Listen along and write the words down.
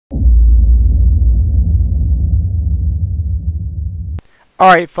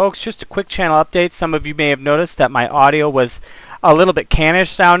Alright folks, just a quick channel update. Some of you may have noticed that my audio was a little bit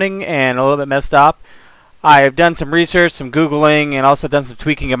cannish sounding and a little bit messed up. I've done some research, some Googling, and also done some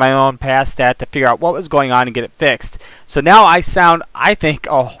tweaking of my own past that to figure out what was going on and get it fixed. So now I sound, I think,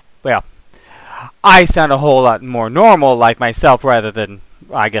 I sound a whole lot more normal like myself rather than,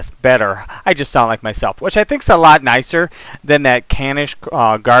 I guess, better. I just sound like myself, which I think is a lot nicer than that cannish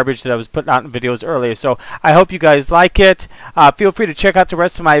garbage that I was putting out in videos earlier. So I hope you guys like it. Feel free to check out the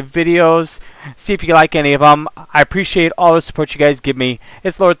rest of my videos, see if you like any of them. I appreciate all the support you guys give me.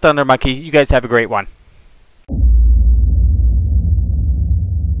 It's Lord Thunder Monkey. You guys have a great one.